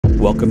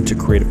Welcome to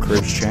Creative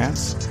Courage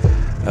Chats,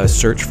 a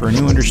search for a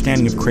new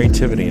understanding of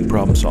creativity and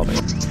problem solving.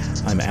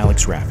 I'm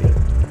Alex Raffi.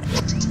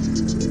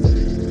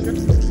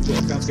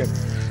 Sounds good.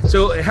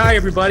 So, hi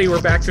everybody.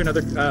 We're back to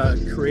another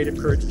Creative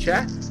Courage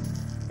Chat,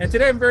 and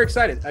today I'm very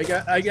excited.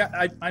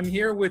 I'm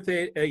here with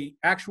a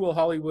actual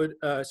Hollywood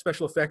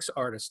special effects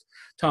artist,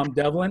 Tom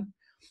Devlin.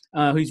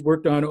 He's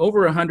worked on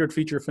over 100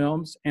 feature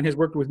films and has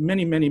worked with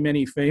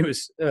many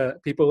famous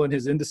people in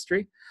his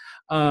industry.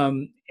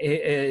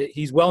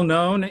 He's well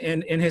known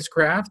in his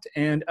craft,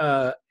 and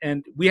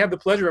we have the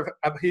pleasure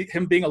of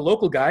him being a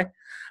local guy.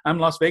 I'm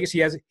in Las Vegas.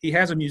 He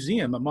has a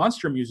museum, a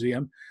monster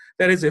museum,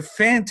 that is a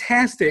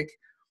fantastic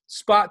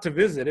spot to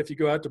visit if you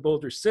go out to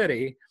Boulder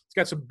City. It's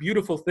got some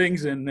beautiful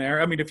things in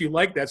there. I mean, if you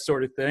like that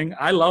sort of thing,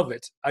 I love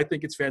it. I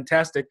think it's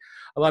fantastic.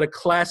 A lot of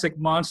classic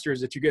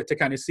monsters that you get to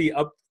kind of see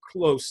up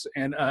close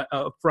and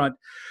up front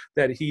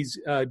that he's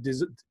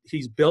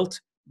built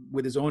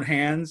with his own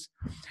hands.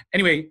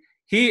 Anyway,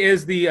 he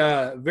is the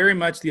very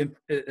much the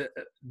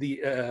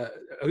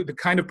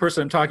kind of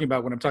person I'm talking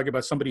about when I'm talking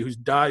about somebody who's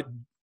dived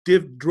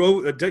in.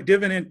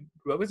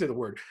 What was it? The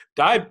word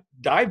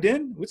dived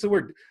in? What's the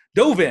word?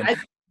 Dove in.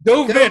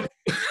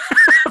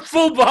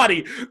 Full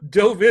body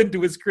dove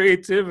into his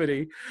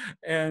creativity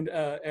and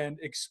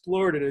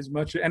explored it as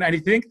much. And I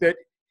think that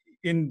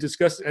in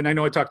discuss, and I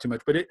know I talk too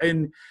much, but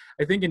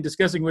I think in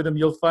discussing with him,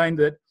 you'll find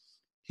that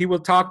he will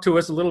talk to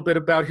us a little bit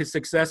about his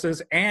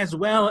successes as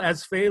well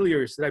as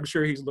failures that I'm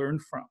sure he's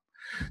learned from.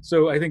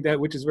 So I think that,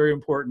 which is very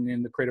important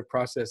in the creative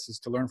process, is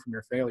to learn from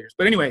your failures.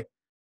 But anyway,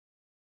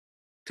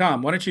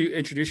 Tom, why don't you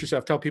introduce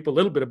yourself? Tell people a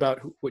little bit about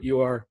what you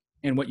are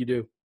and what you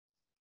do.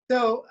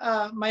 So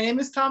my name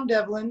is Tom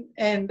Devlin,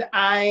 and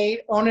I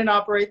own and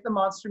operate the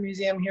Monster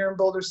Museum here in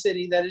Boulder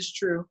City. That is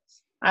true.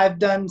 I've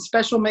done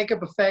special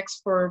makeup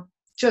effects for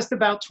just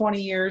about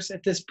 20 years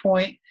at this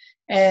point.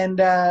 And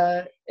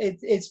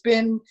it's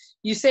been,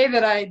 you say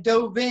that I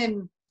dove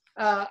in.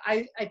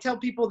 I tell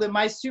people that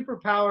my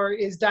superpower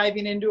is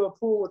diving into a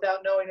pool without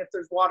knowing if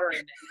there's water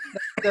in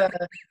it.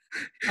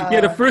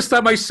 Yeah, the first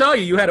time I saw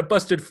you, you had a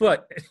busted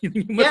foot.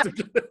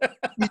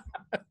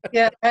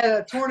 Yeah, I had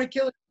a torn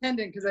Achilles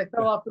tendon because I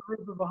fell off the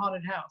roof of a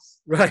haunted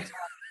house. Right.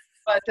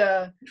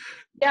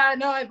 Yeah,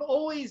 no, I've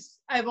always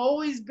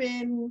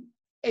been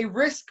a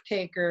risk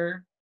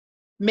taker.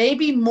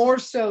 Maybe more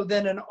so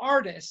than an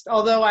artist,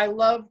 although I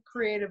love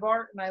creative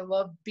art and I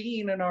love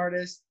being an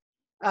artist.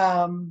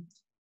 I'm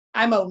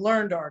a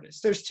learned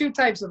artist. There's two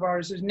types of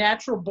artists. There's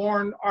natural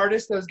born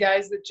artists, those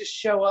guys that just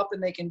show up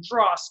and they can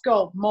draw,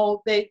 sculpt,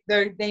 mold. They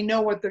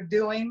know what they're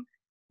doing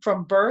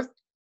from birth.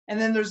 And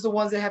then there's the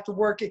ones that have to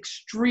work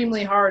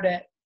extremely hard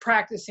at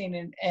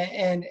practicing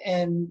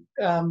and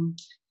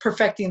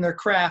perfecting their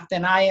craft.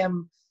 And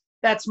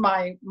that's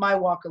my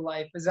walk of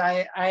life, is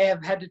I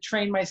have had to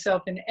train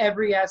myself in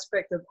every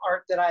aspect of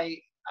art that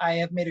I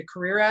have made a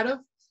career out of.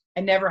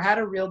 I never had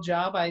a real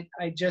job. I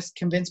just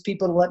convinced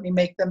people to let me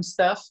make them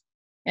stuff.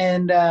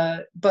 And,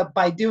 but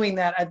by doing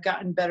that, I've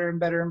gotten better and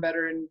better and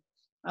better. And,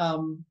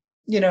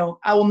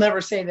 I will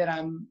never say that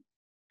I'm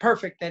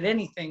perfect at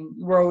anything.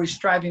 We're always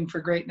striving for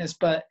greatness,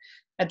 but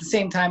at the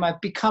same time, I've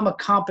become a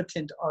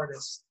competent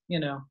artist,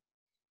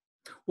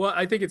 Well,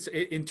 I think it's,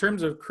 in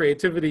terms of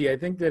creativity, I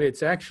think that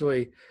it's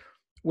actually,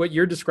 what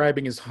you're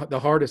describing is the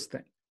hardest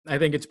thing. I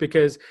think it's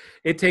because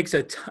it takes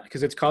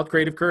because it's called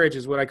creative courage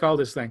is what I call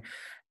this thing.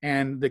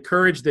 And the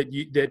courage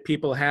that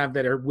people have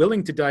that are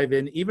willing to dive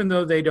in, even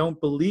though they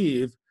don't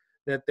believe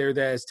that they're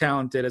as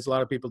talented as a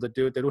lot of people that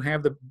do it, they don't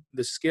have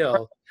the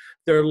skill,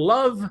 their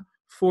love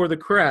for the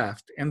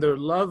craft and their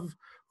love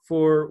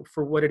for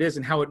what it is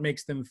and how it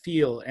makes them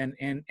feel,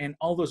 and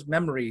all those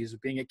memories of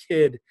being a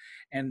kid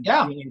and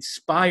being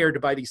inspired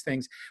by these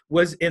things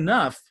was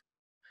enough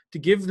to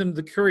give them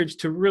the courage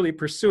to really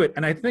pursue it.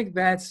 And I think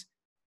I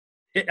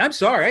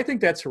think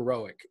that's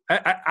heroic.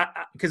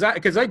 Because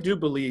I do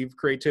believe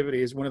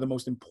creativity is one of the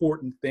most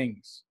important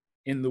things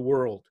in the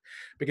world,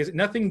 because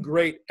nothing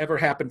great ever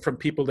happened from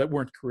people that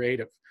weren't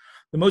creative.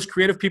 The most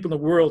creative people in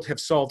the world have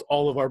solved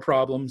all of our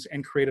problems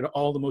and created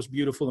all the most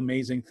beautiful,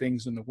 amazing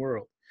things in the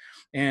world.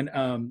 And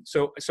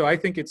so I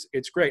think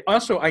it's great.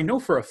 Also, I know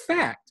for a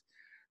fact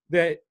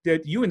that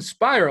you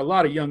inspire a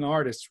lot of young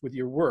artists with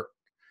your work.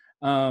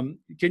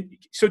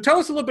 So tell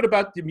us a little bit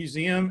about the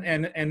museum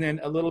and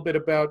then a little bit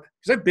about,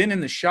 because I've been in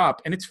the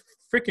shop and it's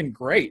freaking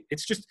great.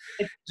 It's just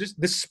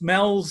the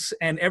smells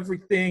and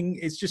everything.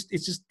 It's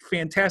just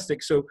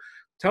fantastic. So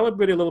tell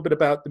everybody a little bit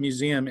about the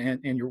museum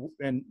and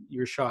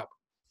your shop.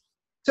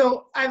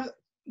 So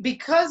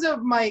because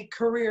of my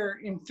career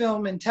in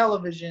film and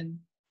television,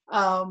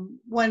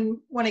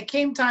 when it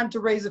came time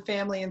to raise a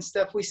family and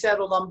stuff, we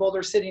settled on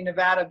Boulder City,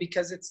 Nevada,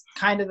 because it's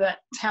kind of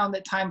that town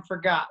that time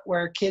forgot,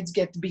 where kids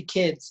get to be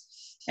kids.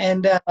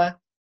 And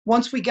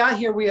once we got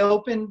here, we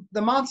opened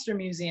the Monster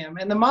Museum.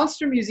 And the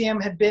Monster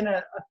Museum had been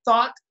a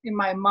thought in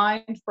my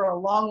mind for a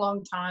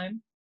long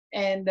time.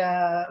 And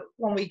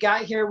when we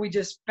got here, we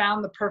just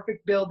found the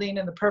perfect building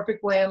and the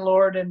perfect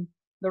landlord and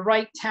the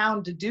right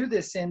town to do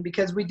this in,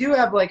 because we do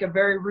have like a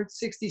very Route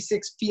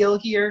 66 feel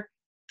here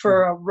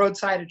for a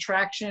roadside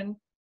attraction.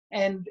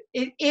 And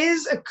it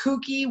is a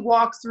kooky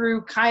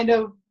walkthrough kind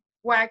of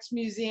wax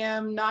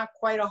museum, not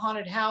quite a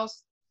haunted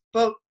house.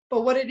 But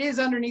what it is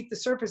underneath the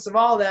surface of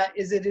all that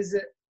is it is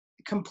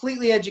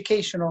completely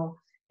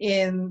educational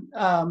in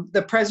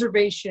the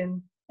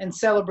preservation and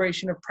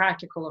celebration of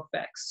practical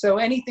effects. So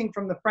anything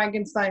from the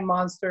Frankenstein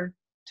monster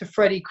to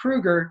Freddy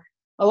Krueger,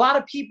 a lot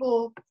of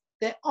people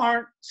that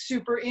aren't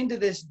super into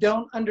this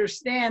don't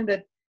understand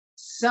that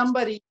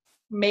somebody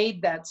made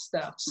that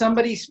stuff.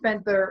 Somebody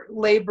spent their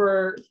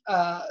labor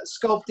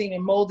sculpting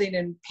and molding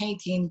and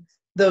painting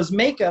those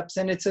makeups,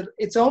 and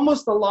it's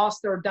almost a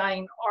lost or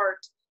dying art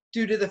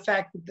due to the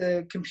fact that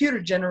the computer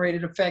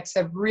generated effects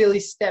have really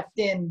stepped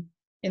in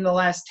the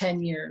last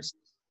 10 years.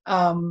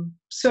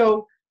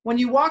 So when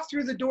you walk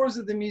through the doors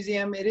of the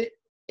museum,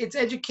 it's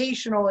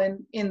educational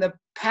in the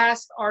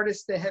past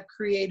artists that have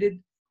created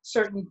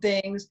certain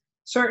things,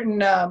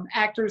 certain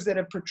actors that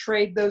have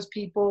portrayed those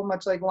people,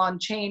 much like Lon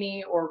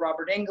Chaney or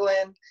Robert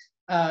Englund,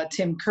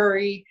 Tim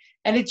Curry,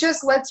 and it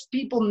just lets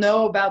people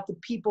know about the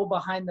people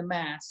behind the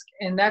mask.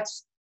 And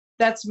that's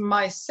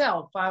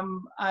myself.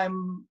 I'm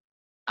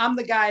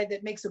the guy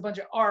that makes a bunch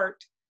of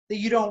art that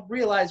you don't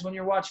realize when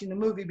you're watching the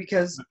movie,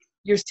 because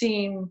you're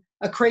seeing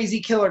a crazy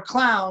killer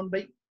clown,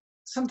 but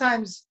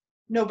sometimes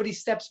nobody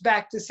steps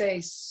back to say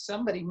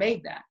somebody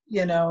made that,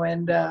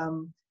 and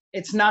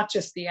it's not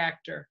just the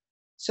actor.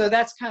 So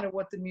that's kind of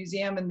what the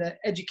museum and the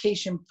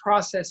education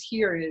process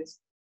here is.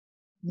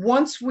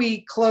 Once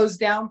we closed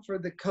down for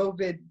the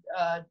COVID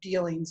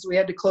dealings, we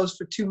had to close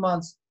for 2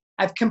 months.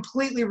 I've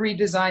completely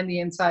redesigned the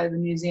inside of the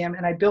museum,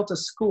 and I built a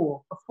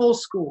full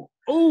school.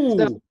 Oh,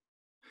 so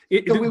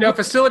the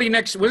facility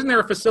next, wasn't there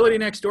a facility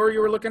next door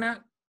you were looking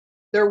at?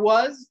 There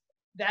was.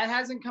 That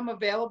hasn't come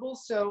available,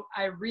 so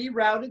I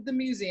rerouted the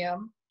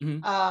museum.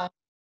 Mm-hmm.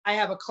 I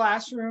have a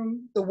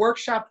classroom. The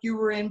workshop you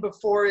were in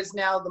before is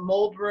now the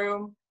mold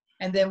room.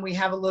 And then we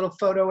have a little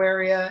photo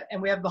area,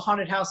 and we have the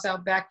haunted house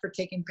out back for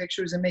taking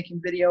pictures and making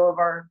video of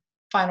our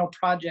final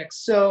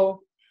projects.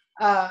 So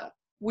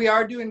we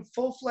are doing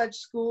full-fledged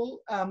school.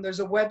 There's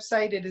a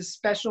website. It is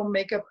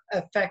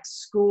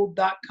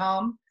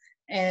specialmakeupeffectsschool.com.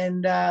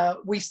 And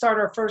we start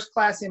our first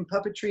class in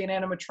puppetry and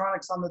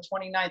animatronics on the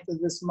 29th of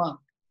this month.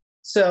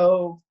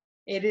 So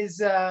it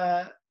is,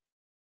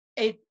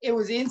 it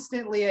was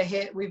instantly a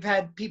hit. We've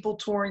had people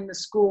touring the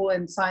school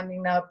and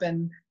signing up.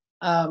 And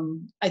I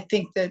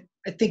think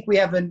we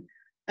have a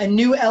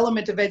new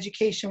element of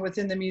education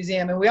within the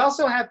museum. And we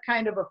also have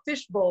kind of a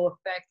fishbowl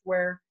effect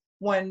where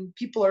when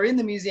people are in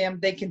the museum,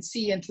 they can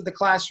see into the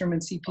classroom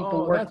and see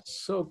people work.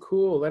 That's so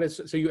cool. That is,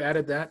 so you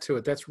added that to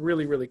it. That's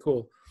really, really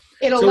cool.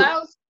 It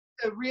allows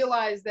to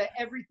realize that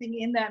everything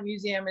in that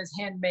museum is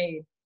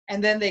handmade,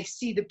 and then they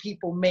see the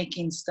people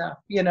making stuff,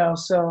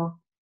 so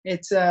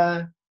it's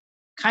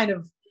kind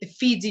of, it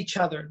feeds each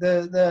other.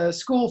 The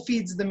school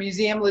feeds the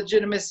museum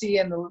legitimacy,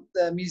 and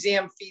the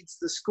museum feeds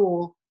the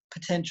school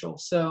potential.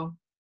 So,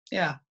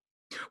 yeah.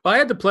 Well, I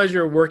had the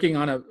pleasure of working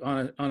on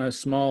a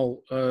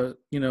small,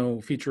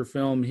 feature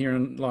film here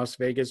in Las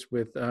Vegas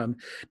with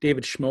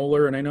David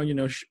Schmoller, and I know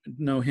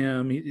know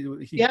him.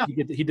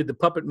 He did The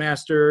Puppet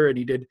Master, and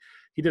he did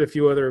a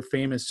few other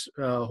famous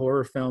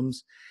horror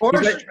films.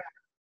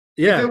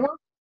 Yeah. If it weren't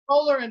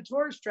Schmoller and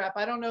Tourist Trap,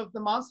 I don't know if the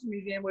Monster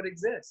Museum would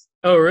exist.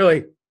 Oh,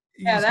 really?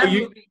 Yeah, that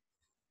movie.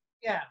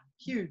 Yeah,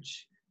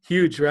 huge.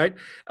 Huge, right?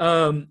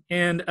 And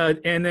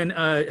then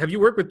have you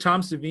worked with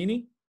Tom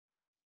Savini?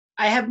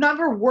 I have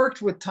never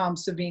worked with Tom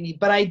Savini,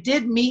 but I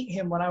did meet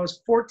him when I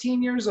was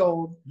 14 years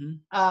old. Mm-hmm.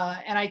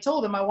 And I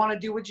told him, I want to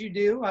do what you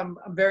do. I'm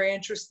very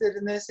interested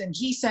in this. And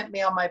he sent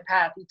me on my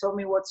path. He told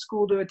me what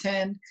school to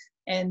attend,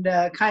 and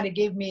kind of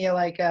gave me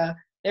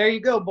there you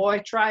go,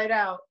 boy, try it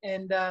out.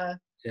 And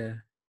yeah,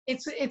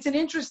 it's an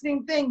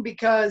interesting thing,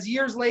 because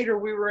years later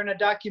we were in a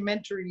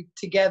documentary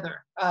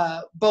together,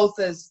 both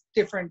as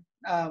different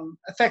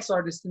effects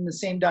artists in the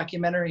same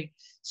documentary.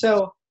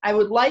 So I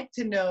would like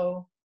to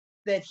know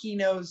that he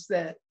knows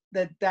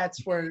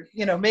that's where,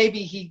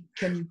 maybe he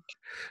can,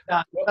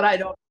 but I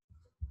don't.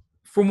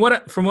 From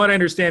what I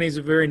understand, he's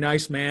a very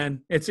nice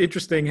man. It's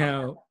interesting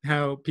how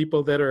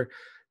people that are,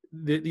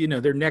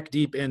 they're neck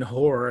deep in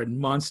horror and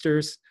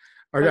monsters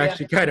are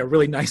actually kind of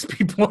really nice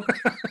people.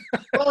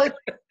 Well, it's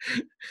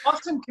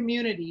awesome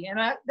community. And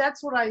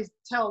that's what I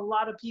tell a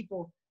lot of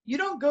people. You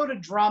don't go to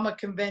drama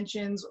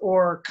conventions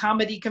or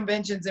comedy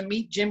conventions and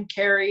meet Jim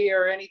Carrey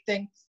or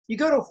anything. You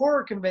go to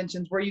horror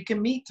conventions where you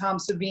can meet Tom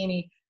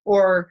Savini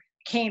or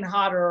Kane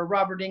Hodder or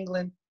Robert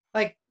Englund.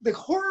 Like, the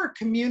horror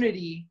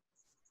community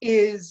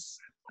is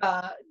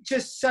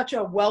just such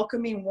a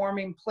welcoming,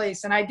 warming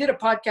place. And I did a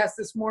podcast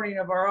this morning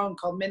of our own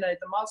called Midnight at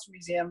the Monster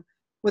Museum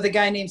with a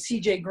guy named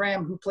CJ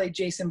Graham, who played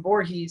Jason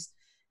Voorhees.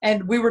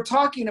 And we were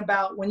talking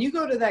about, when you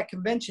go to that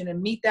convention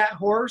and meet that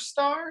horror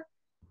star,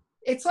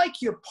 it's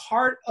like you're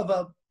part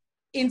of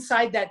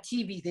inside that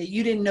TV that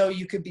you didn't know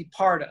you could be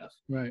part of.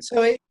 Right.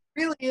 So it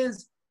really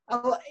is,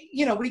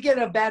 we get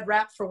a bad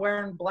rap for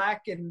wearing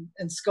black and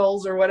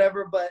skulls or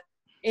whatever, but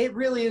it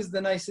really is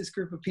the nicest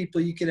group of people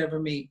you could ever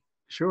meet.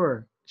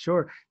 Sure.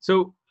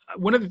 So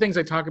one of the things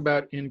I talk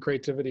about in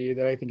creativity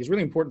that I think is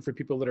really important for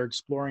people that are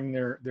exploring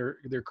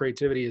their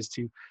creativity is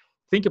to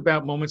think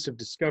about moments of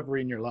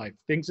discovery in your life.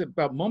 Things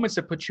about moments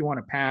that put you on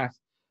a path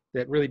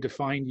that really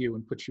defined you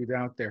and put you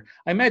out there.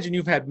 I imagine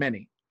you've had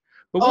many.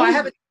 But Oh, what I was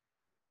have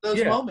those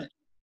yeah, moments.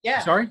 Yeah,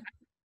 sorry?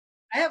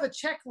 I have a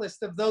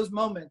checklist of those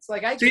moments.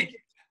 Like I can See,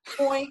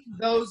 point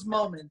those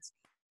moments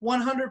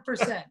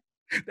 100%.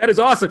 that is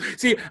awesome.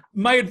 See,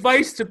 my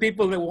advice to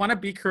people that want to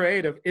be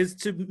creative is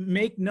to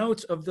make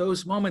notes of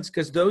those moments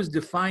because those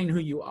define who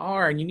you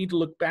are, and you need to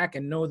look back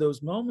and know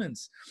those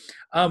moments.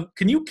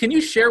 Can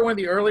you share one of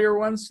the earlier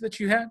ones that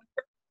you had?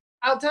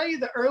 I'll tell you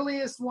the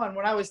earliest one.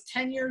 When I was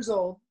 10 years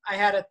old, I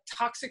had a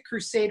Toxic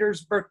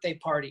Crusaders birthday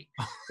party.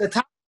 The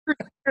Toxic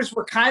Crusaders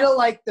were kind of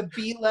like the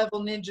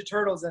B-level Ninja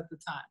Turtles at the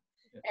time.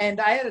 And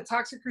I had a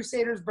Toxic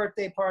Crusaders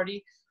birthday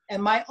party.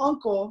 And my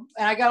uncle,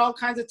 and I got all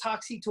kinds of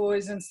Toxie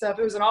toys and stuff.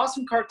 It was an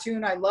awesome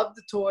cartoon. I loved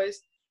the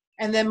toys.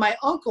 And then my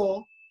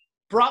uncle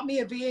brought me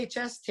a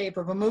VHS tape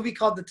of a movie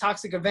called The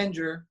Toxic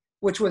Avenger,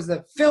 which was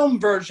the film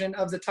version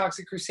of the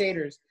Toxic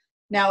Crusaders.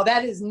 Now,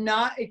 that is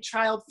not a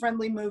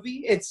child-friendly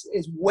movie. It's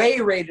way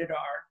rated R.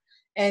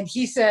 And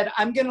he said,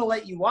 I'm going to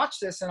let you watch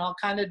this, and I'll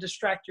kind of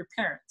distract your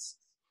parents.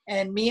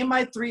 And me and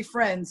my 3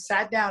 friends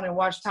sat down and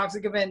watched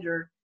Toxic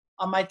Avenger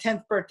on my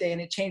 10th birthday,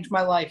 and it changed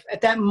my life.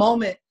 At that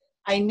moment,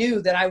 I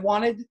knew that I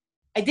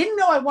didn't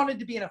know I wanted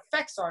to be an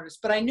effects artist,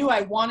 but I knew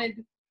I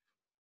wanted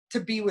to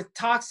be with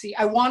Toxie.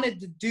 I wanted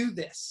to do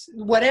this,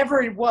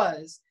 whatever it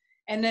was.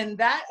 And then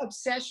that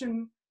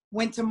obsession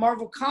went to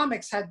Marvel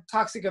Comics, had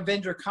Toxic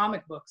Avenger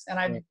comic books. And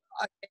I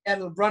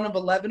had a run of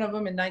 11 of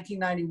them in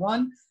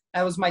 1991.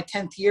 That was my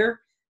 10th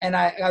year. And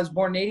I was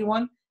born in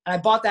 81. And I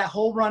bought that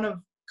whole run of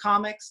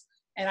comics.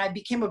 And I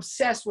became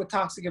obsessed with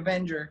Toxic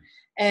Avenger.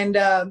 And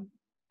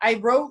I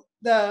wrote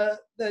the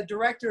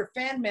director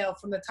fan mail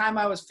from the time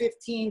I was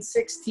 15,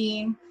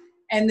 16.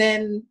 And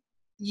then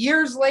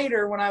years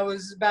later, when I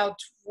was about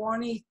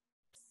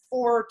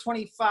 24,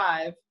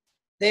 25,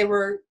 they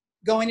were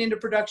going into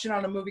production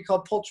on a movie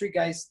called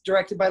Poultrygeist,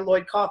 directed by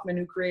Lloyd Kaufman,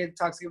 who created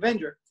Toxic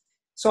Avenger.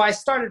 So I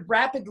started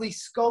rapidly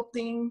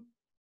sculpting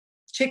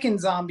chicken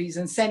zombies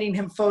and sending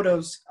him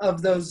photos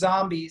of those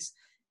zombies,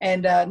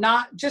 and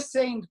not just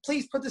saying,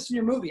 please put this in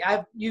your movie.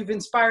 You've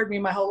inspired me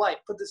my whole life.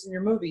 Put this in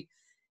your movie.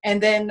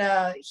 And then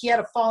he had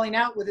a falling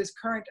out with his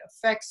current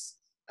effects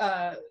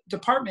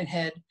department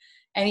head,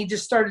 and he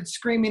just started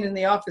screaming in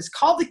the office,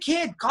 call that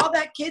kid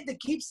that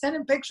keeps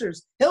sending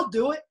pictures. He'll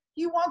do it.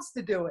 He wants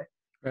to do it.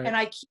 Right. And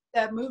I keep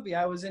that movie.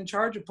 I was in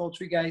charge of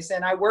Poultrygeist,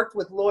 and I worked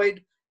with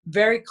Lloyd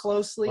very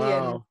closely.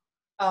 Wow.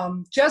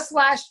 And just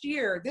last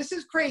year, this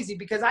is crazy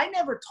because I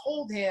never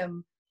told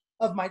him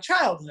of my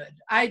childhood.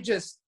 I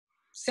just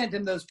sent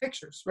him those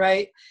pictures,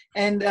 right?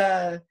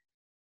 And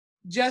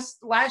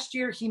just last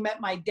year, he met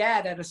my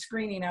dad at a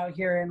screening out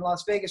here in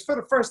Las Vegas for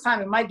the first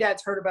time, and my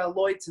dad's heard about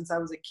Lloyd since I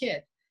was a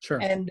kid.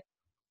 Sure. And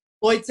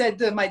Lloyd said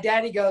to my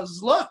dad, he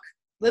goes, look,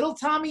 little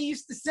Tommy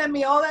used to send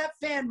me all that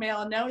fan mail,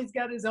 and now he's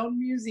got his own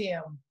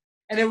museum.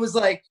 And it was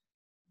like,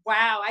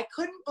 wow, I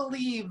couldn't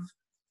believe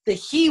that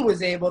he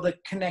was able to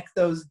connect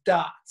those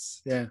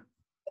dots. Yeah.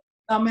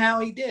 Somehow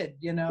he did,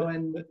 you know.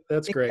 And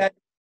that's great.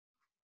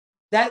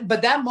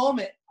 But that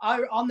moment,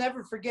 I'll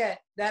never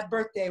forget. That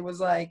birthday was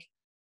like,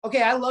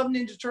 okay, I love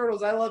Ninja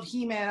Turtles. I love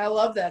He-Man. I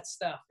love that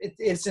stuff.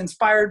 It's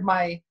inspired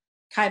my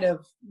kind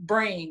of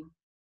brain.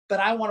 But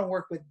I want to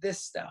work with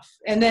this stuff.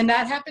 And then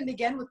that happened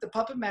again with the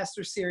Puppet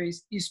Master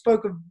series. You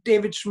spoke of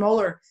David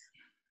Schmoller.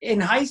 In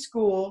high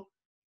school,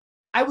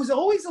 I was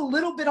always a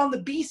little bit on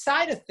the B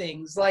side of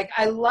things. Like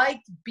I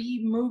liked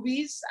B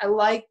movies. I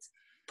liked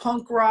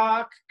punk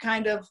rock,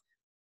 kind of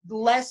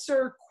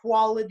lesser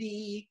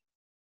quality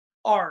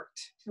art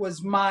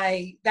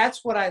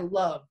that's what I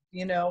loved.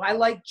 You know, I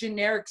like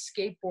generic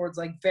skateboards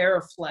like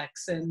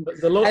Veriflex and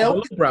the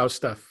lowbrow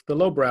stuff, the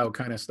lowbrow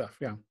kind of stuff.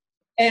 Yeah.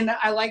 And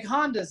I like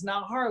Hondas,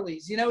 not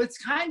Harleys. You know, it's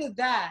kind of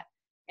that.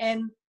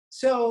 And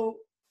so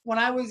when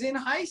I was in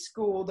high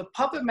school, the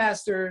Puppet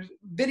Master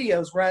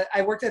videos, where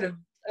I worked at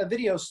a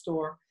video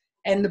store,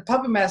 and the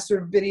Puppet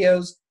Master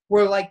videos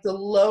were like the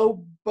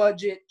low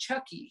budget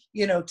Chucky,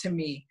 you know, to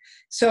me.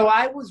 So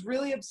I was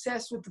really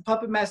obsessed with the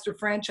Puppet Master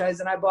franchise,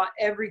 and I bought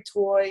every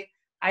toy.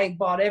 I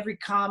bought every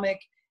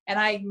comic. And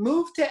I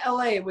moved to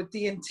LA with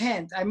the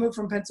intent. I moved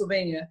from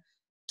Pennsylvania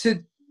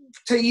to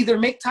either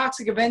make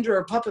Toxic Avenger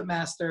or Puppet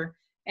Master.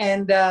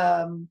 And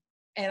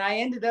I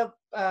ended up,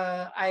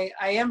 I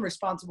am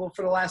responsible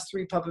for the last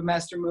 3 Puppet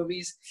Master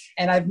movies,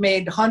 and I've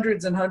made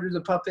hundreds and hundreds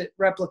of puppet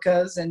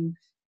replicas and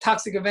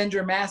Toxic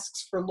Avenger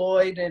masks for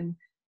Lloyd. And,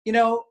 you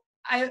know,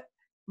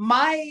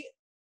 my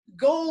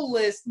goal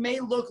list may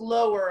look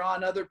lower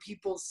on other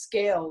people's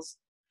scales,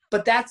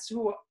 but that's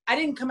I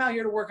didn't come out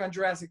here to work on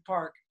Jurassic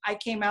Park. I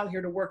came out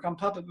here to work on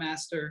Puppet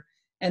Master,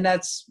 and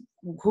that's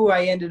who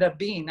I ended up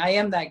being. I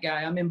am that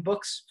guy. I'm in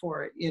books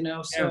for it, you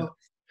know, so.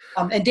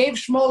 Yeah. And Dave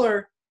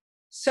Schmoller,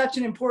 such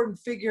an important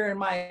figure in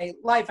my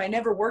life. I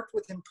never worked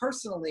with him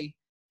personally,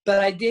 but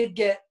I did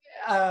get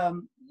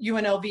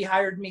UNLV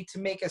hired me to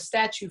make a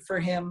statue for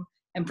him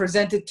and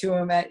present it to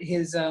him at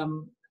his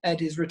at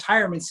his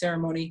retirement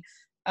ceremony.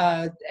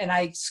 And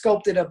I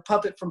sculpted a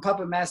puppet from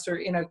Puppet Master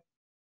in a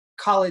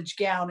college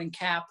gown and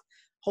cap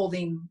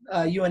holding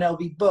a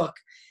UNLV book.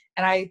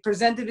 And I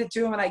presented it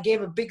to him, and I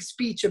gave a big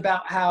speech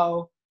about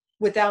how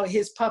without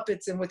his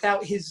puppets and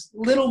without his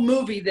little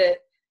movie that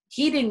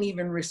he didn't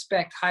even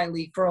respect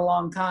highly for a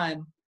long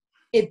time,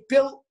 it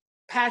built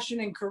passion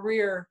and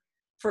career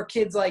for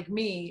kids like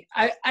me.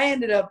 I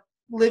ended up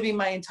living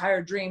my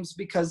entire dreams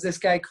because this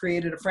guy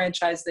created a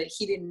franchise that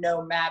he didn't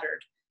know mattered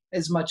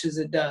as much as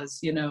it does,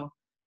 you know?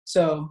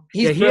 So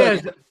he's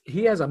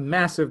he has a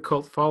massive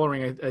cult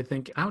following, I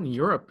think, out in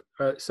Europe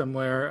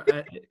somewhere.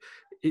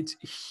 It's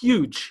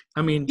huge.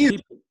 I mean,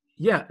 huge.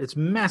 It's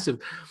massive.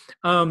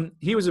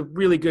 He was a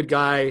really good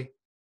guy.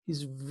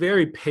 He's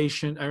very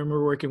patient. I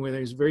remember working with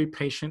him. He's very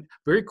patient,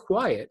 very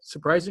quiet,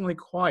 surprisingly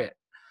quiet.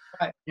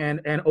 Right.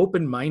 And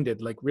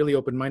open-minded, like really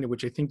open-minded,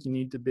 which I think you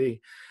need to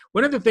be.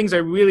 One of the things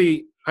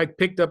I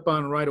picked up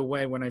on right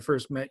away when I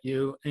first met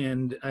you,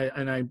 and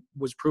I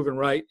was proven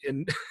right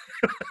in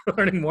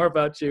learning more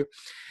about you,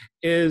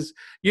 is,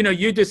 you know,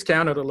 you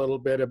discounted a little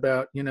bit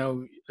about,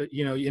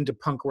 into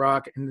punk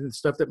rock and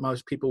stuff that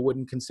most people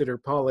wouldn't consider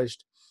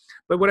polished.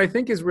 But what I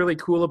think is really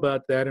cool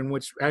about that, and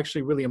what's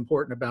actually really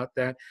important about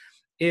that,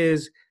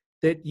 is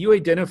that you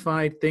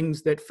identified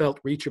things that felt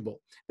reachable,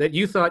 that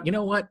you thought, you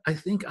know what, I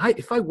think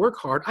if I work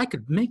hard, I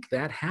could make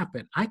that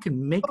happen. I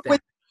can make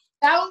that.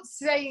 Without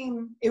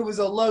saying it was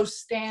a low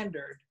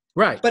standard.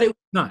 Right. But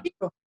not.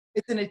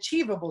 It's an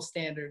achievable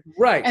standard.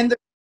 Right. And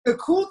the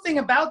cool thing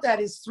about that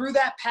is through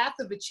that path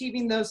of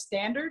achieving those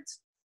standards,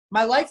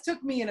 my life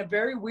took me in a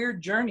very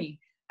weird journey.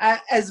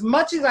 As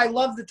much as I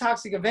love The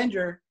Toxic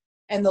Avenger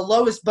and the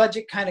lowest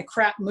budget kind of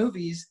crap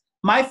movies,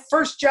 my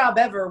first job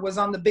ever was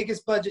on the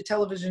biggest budget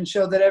television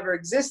show that ever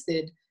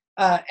existed,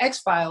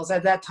 X-Files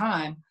at that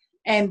time.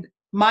 And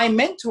my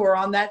mentor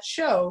on that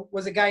show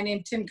was a guy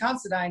named Tim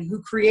Considine,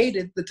 who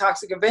created The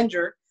Toxic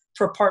Avenger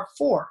for Part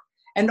 4.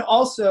 And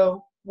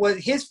also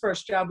his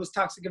first job was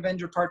Toxic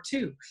Avenger Part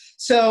 2.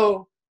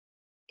 So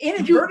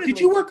inadvertently—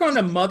 Did you work on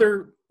the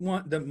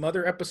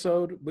mother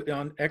episode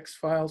on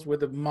X-Files where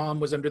the mom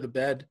was under the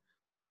bed?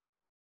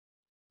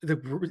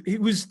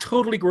 It was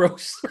totally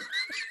gross.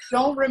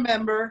 Don't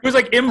remember. It was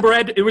like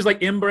inbred. It was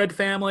like inbred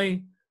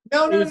family.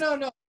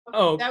 No.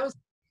 Oh, that was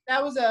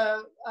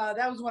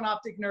when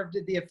Optic Nerve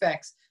did the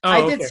effects. Oh,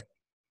 I did okay.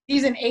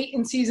 season 8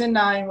 and season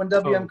 9 when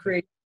WM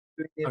created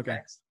the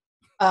effects.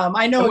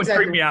 I know that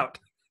exactly. Freak me out.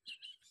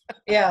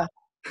 Yeah,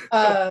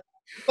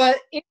 but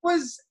it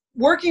was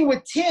working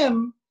with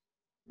Tim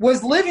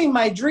was living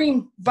my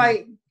dream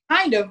by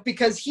kind of,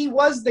 because he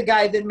was the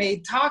guy that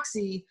made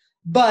Toxie,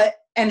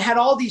 and had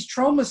all these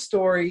trauma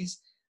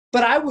stories,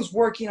 but I was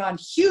working on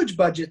huge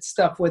budget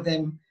stuff with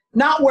him,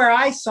 not where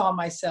I saw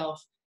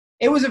myself.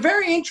 It was a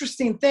very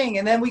interesting thing.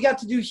 And then we got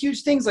to do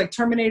huge things like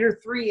Terminator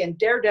 3 and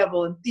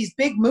Daredevil and these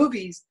big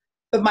movies.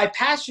 But my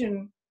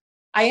passion,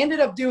 I ended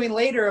up doing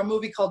later a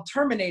movie called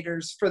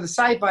Terminators for the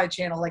SyFy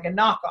channel, like a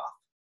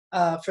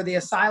knockoff for the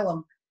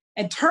Asylum.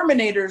 And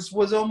Terminators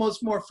was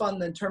almost more fun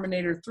than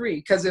Terminator 3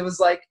 because it was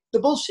like the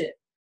bullshit,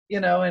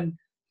 and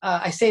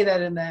I say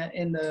that in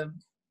the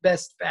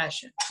best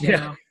fashion. You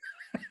know?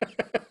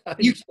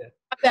 You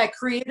have that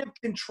creative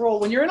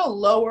control when you're in a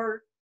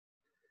lower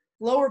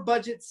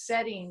budget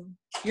setting.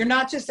 You're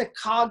not just a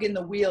cog in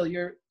the wheel.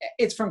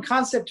 It's from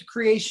concept to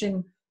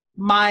creation,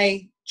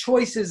 my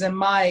choices and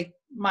my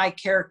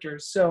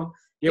characters. So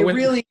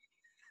really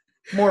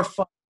more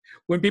fun.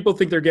 When people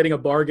think they're getting a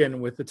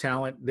bargain with the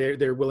talent,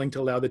 they're willing to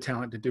allow the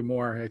talent to do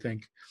more, I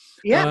think.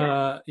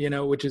 Yeah.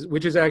 Which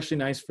is actually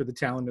nice for the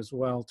talent as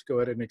well to go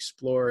ahead and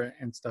explore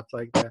and stuff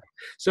like that.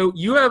 So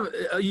you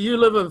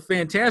live a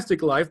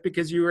fantastic life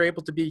because you were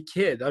able to be a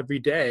kid every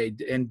day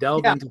and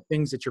delve into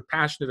things that you're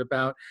passionate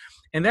about.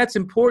 And that's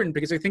important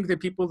because I think that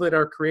people that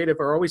are creative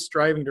are always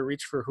striving to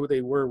reach for who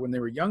they were when they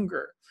were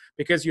younger,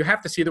 because you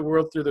have to see the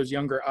world through those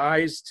younger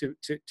eyes to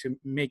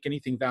make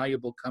anything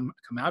valuable come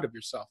out of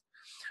yourself.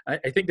 I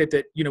think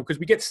that because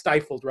we get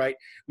stifled, right?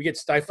 We get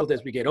stifled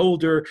as we get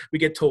older. We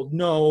get told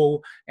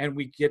no, and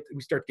we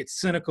start to get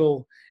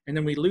cynical, and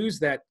then we lose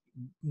that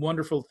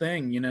wonderful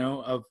thing,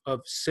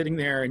 of sitting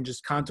there and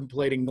just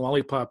contemplating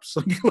lollipops.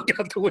 Like you look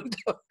out the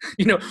window,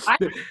 I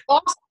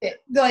lost it.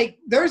 Like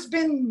there's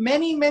been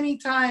many, many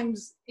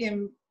times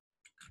in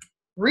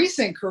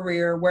recent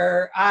career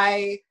where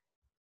I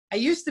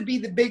used to be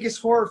the biggest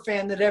horror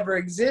fan that ever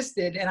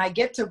existed, and I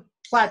get to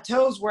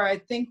plateaus where I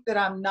think that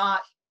I'm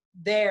not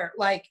there.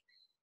 Like,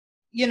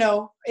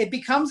 it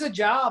becomes a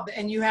job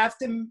and you have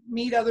to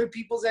meet other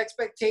people's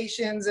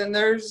expectations, and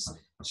there's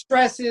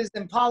stresses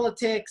and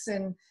politics,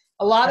 and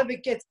a lot of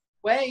it gets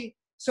away.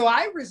 So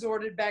I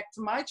resorted back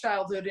to my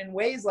childhood in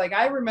ways. Like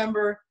I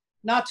remember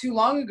not too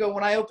long ago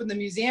when I opened the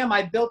museum,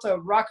 I built a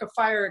Rock of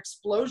Fire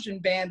Explosion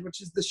band,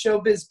 which is the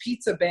Showbiz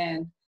Pizza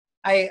band.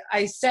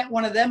 I set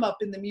one of them up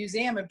in the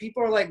museum, and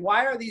people are like,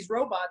 why are these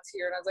robots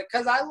here? And I was like,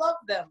 because I love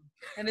them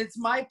and it's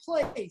my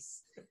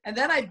place. And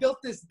then I built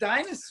this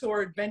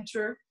dinosaur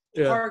adventure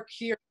park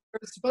here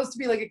It's supposed to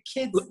be like a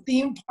kid's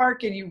theme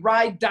park, and you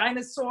ride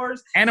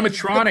dinosaurs.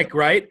 Animatronic,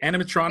 right?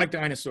 Animatronic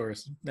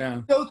dinosaurs.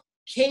 Yeah. Go through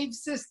cave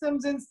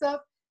systems and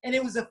stuff. And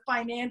it was a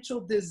financial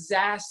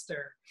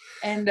disaster.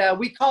 And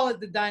we call it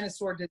the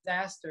dinosaur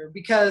disaster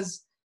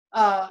because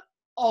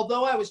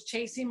although I was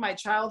chasing my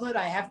childhood,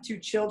 I have 2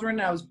 children.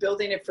 I was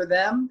building it for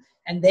them,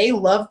 and they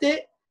loved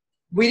it.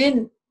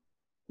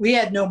 We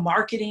had no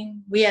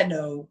marketing. We had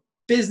no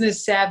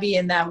business savvy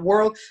in that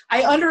world.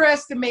 I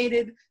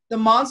underestimated the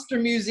Monster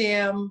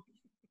Museum.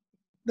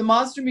 The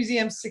Monster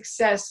Museum's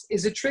success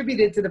is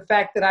attributed to the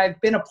fact that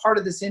I've been a part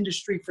of this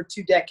industry for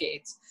 2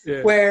 decades,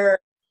 where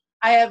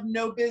I have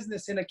no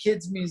business in a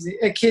kids museum,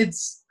 a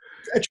kids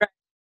attraction.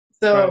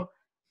 So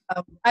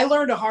I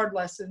learned a hard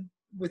lesson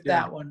with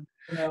that one.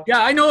 You know?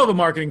 Yeah, I know of a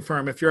marketing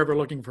firm if you're ever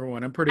looking for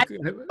one. I'm pretty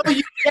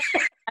I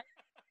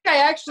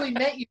actually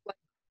met you like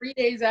 3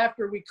 days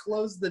after we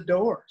closed the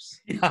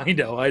doors. Yeah, I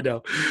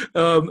know.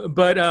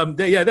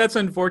 Yeah, that's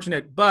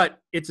unfortunate, but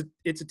it's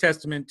a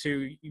testament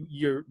to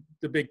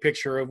the big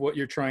picture of what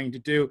you're trying to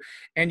do.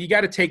 And you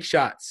got to take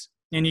shots,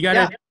 and you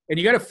got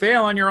to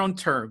fail on your own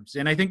terms.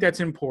 And I think that's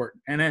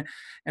important. And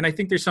I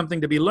think there's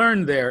something to be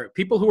learned there.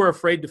 People who are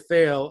afraid to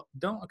fail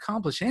don't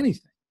accomplish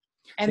anything.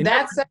 And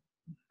that's a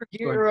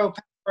hero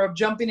power of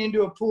jumping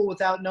into a pool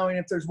without knowing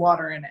if there's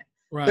water in it.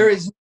 Right. There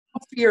is no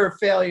fear of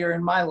failure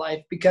in my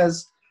life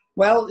because,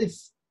 well,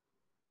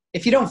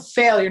 if you don't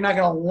fail, you're not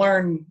going to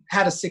learn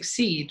how to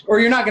succeed, or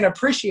you're not going to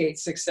appreciate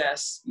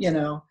success, you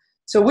know.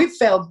 So we've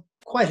failed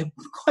quite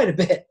a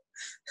bit.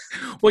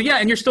 Well, yeah,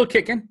 and you're still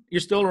kicking.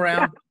 You're still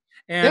around.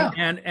 Yeah.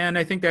 And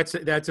I think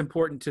that's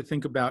important to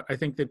think about. I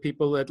think that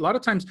people, a lot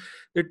of times,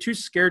 they're too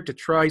scared to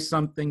try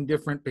something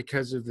different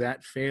because of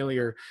that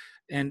failure.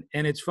 And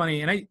it's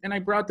funny, and I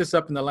brought this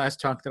up in the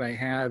last talk that I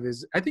have,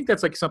 is I think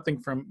that's like something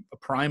from a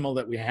primal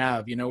that we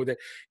have, you know, that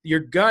your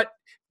gut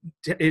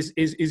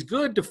is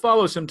good to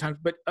follow sometimes,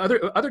 but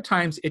other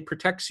times it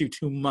protects you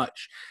too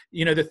much.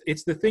 You know,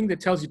 it's the thing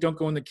that tells you don't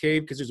go in the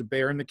cave because there's a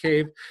bear in the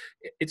cave.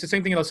 It's the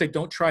same thing that'll say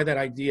don't try that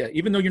idea,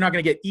 even though you're not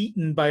going to get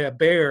eaten by a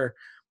bear.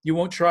 You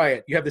won't try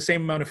it. You have the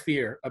same amount of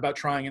fear about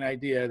trying an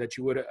idea that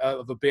you would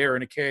of a bear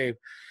in a cave.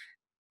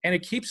 And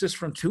it keeps us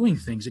from doing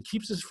things. It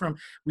keeps us from,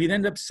 we'd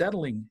end up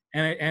settling.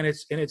 And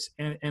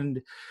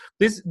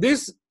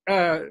this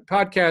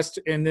podcast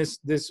and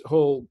this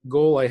whole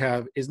goal I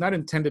have is not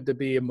intended to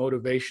be a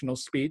motivational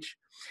speech.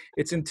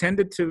 It's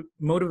intended to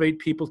motivate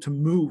people to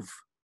move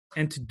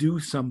and to do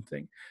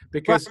something.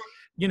 Because,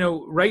 you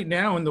know, right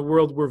now in the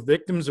world, we're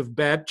victims of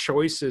bad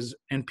choices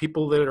and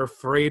people that are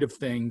afraid of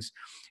things.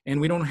 And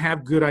we don't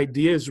have good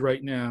ideas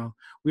right now.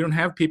 We don't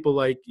have people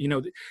like, you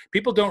know,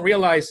 people don't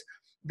realize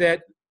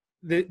that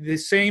the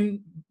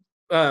same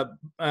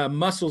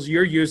muscles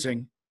you're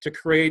using to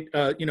create,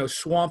 you know,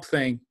 Swamp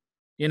Thing,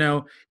 you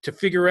know, to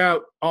figure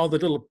out all the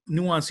little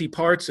nuancy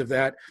parts of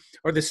that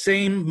are the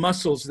same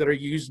muscles that are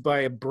used by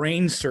a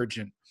brain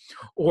surgeon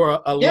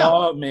or a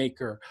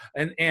lawmaker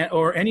and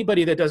or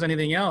anybody that does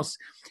anything else.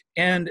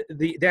 And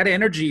that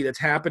energy that's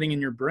happening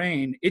in your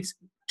brain, it's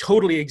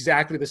totally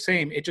exactly the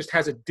same. It just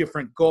has a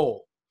different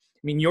goal. I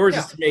mean, yours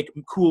is to make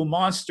cool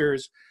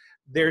monsters.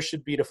 There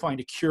should be to find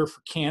a cure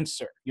for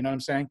cancer. You know what I'm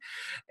saying?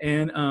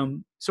 And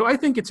so I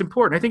think it's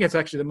important. I think it's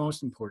actually the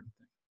most important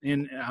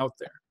thing out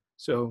there.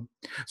 So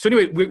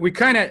anyway, we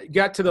kind of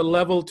got to the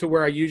level to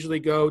where I usually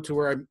go to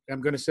where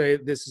I'm going to say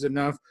this is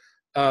enough.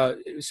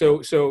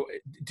 So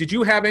did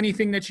you have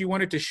anything that you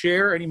wanted to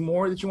share? Any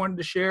more that you wanted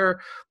to share,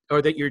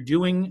 or that you're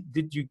doing?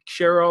 Did you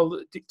share all?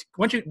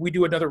 Why don't we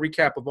do another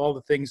recap of all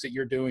the things that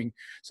you're doing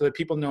so that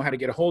people know how to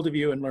get a hold of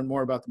you and learn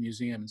more about the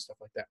museum and stuff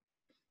like that?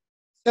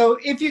 So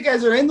if you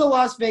guys are in the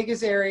Las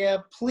Vegas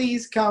area,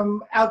 please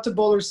come out to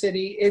Boulder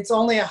City. It's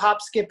only a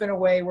hop, skip, and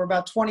away. We're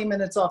about 20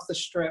 minutes off the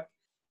strip.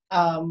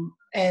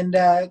 And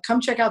come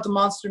check out the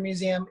Monster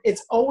Museum.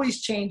 It's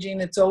always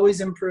changing. It's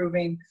always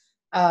improving.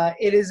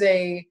 It is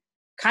a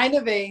kind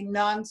of a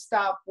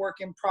nonstop work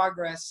in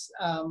progress,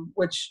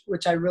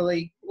 which I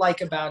really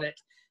like about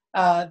it.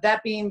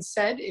 That being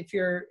said, if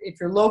you're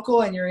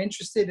local and you're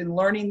interested in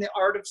learning the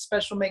art of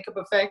special makeup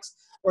effects,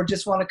 or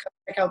just want to come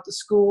check out the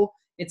school,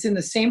 it's in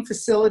the same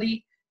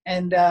facility,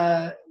 and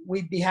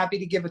we'd be happy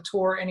to give a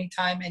tour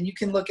anytime. And you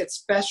can look at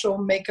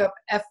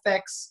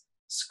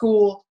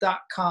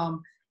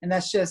specialmakeupfxschool.com, and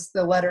that's just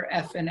the letter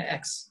F and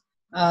X.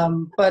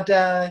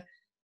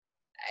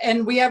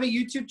 And we have a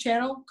YouTube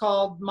channel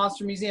called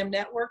Monster Museum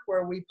Network,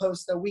 where we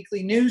post a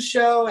weekly news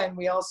show, and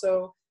we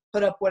also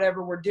put up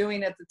whatever we're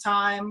doing at the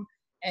time.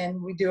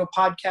 And we do a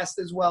podcast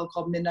as well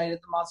called Midnight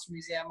at the Monster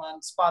Museum on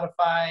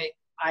Spotify,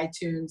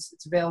 iTunes.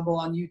 It's available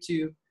on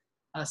YouTube,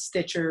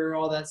 Stitcher,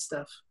 all that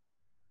stuff.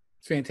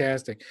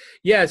 Fantastic.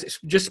 Yes,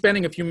 just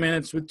spending a few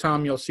minutes with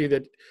Tom, you'll see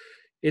that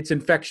it's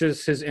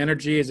infectious. His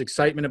energy, his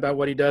excitement about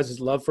what he does, his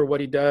love for what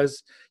he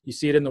does. You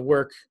see it in the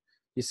work.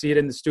 You see it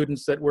in the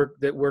students that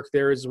work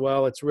there as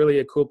well. It's really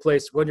a cool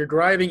place. When you're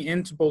driving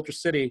into Boulder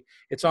City,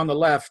 it's on the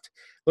left.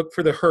 Look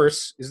for the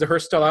hearse. Is the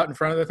hearse still out in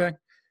front of the thing?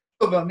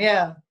 Of them,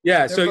 yeah.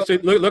 Yeah. So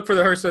look for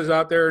the hearse that's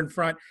out there in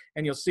front,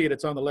 and you'll see it.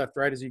 It's on the left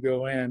right as you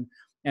go in.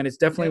 and it's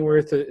definitely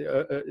worth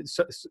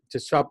to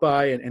stop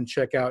by and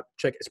check.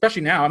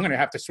 Especially now, I'm going to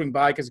have to swing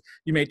by because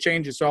you made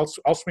changes. So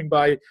I'll swing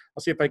by.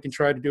 I'll see if I can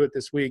try to do it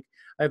this week.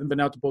 I haven't been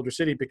out to Boulder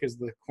City because of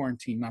the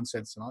quarantine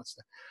nonsense and all that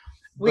stuff.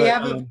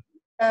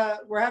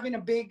 We're having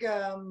a big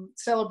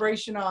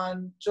celebration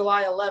on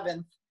July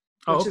 11th,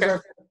 which is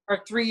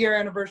our 3-year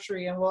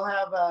anniversary, and we'll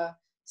have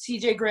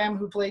CJ Graham,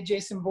 who played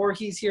Jason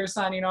Voorhees, here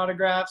signing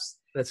autographs.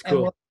 That's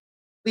cool. And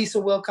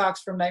Lisa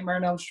Wilcox from Nightmare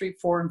on Elm Street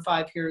 4 and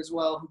 5 here as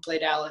well, who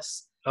played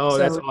Alice. Oh, so,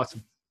 that's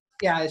awesome.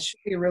 Yeah, it should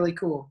be really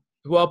cool.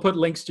 Well, I'll put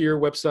links to your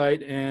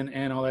website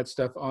and all that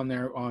stuff on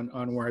there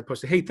on where I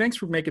posted. Hey, thanks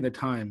for making the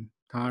time,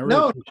 Tom. I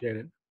really appreciate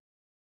it.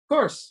 Of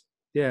course.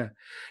 Yeah.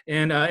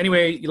 And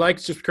anyway, you like,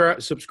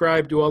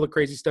 subscribe, do all the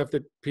crazy stuff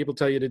that people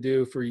tell you to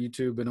do for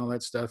YouTube and all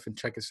that stuff. And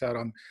check us out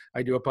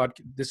I do a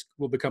podcast. This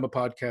will become a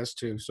podcast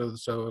too. So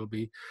it'll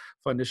be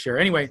fun to share.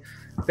 Anyway,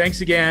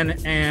 thanks again.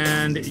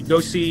 And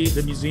go see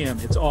the museum.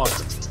 It's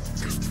awesome.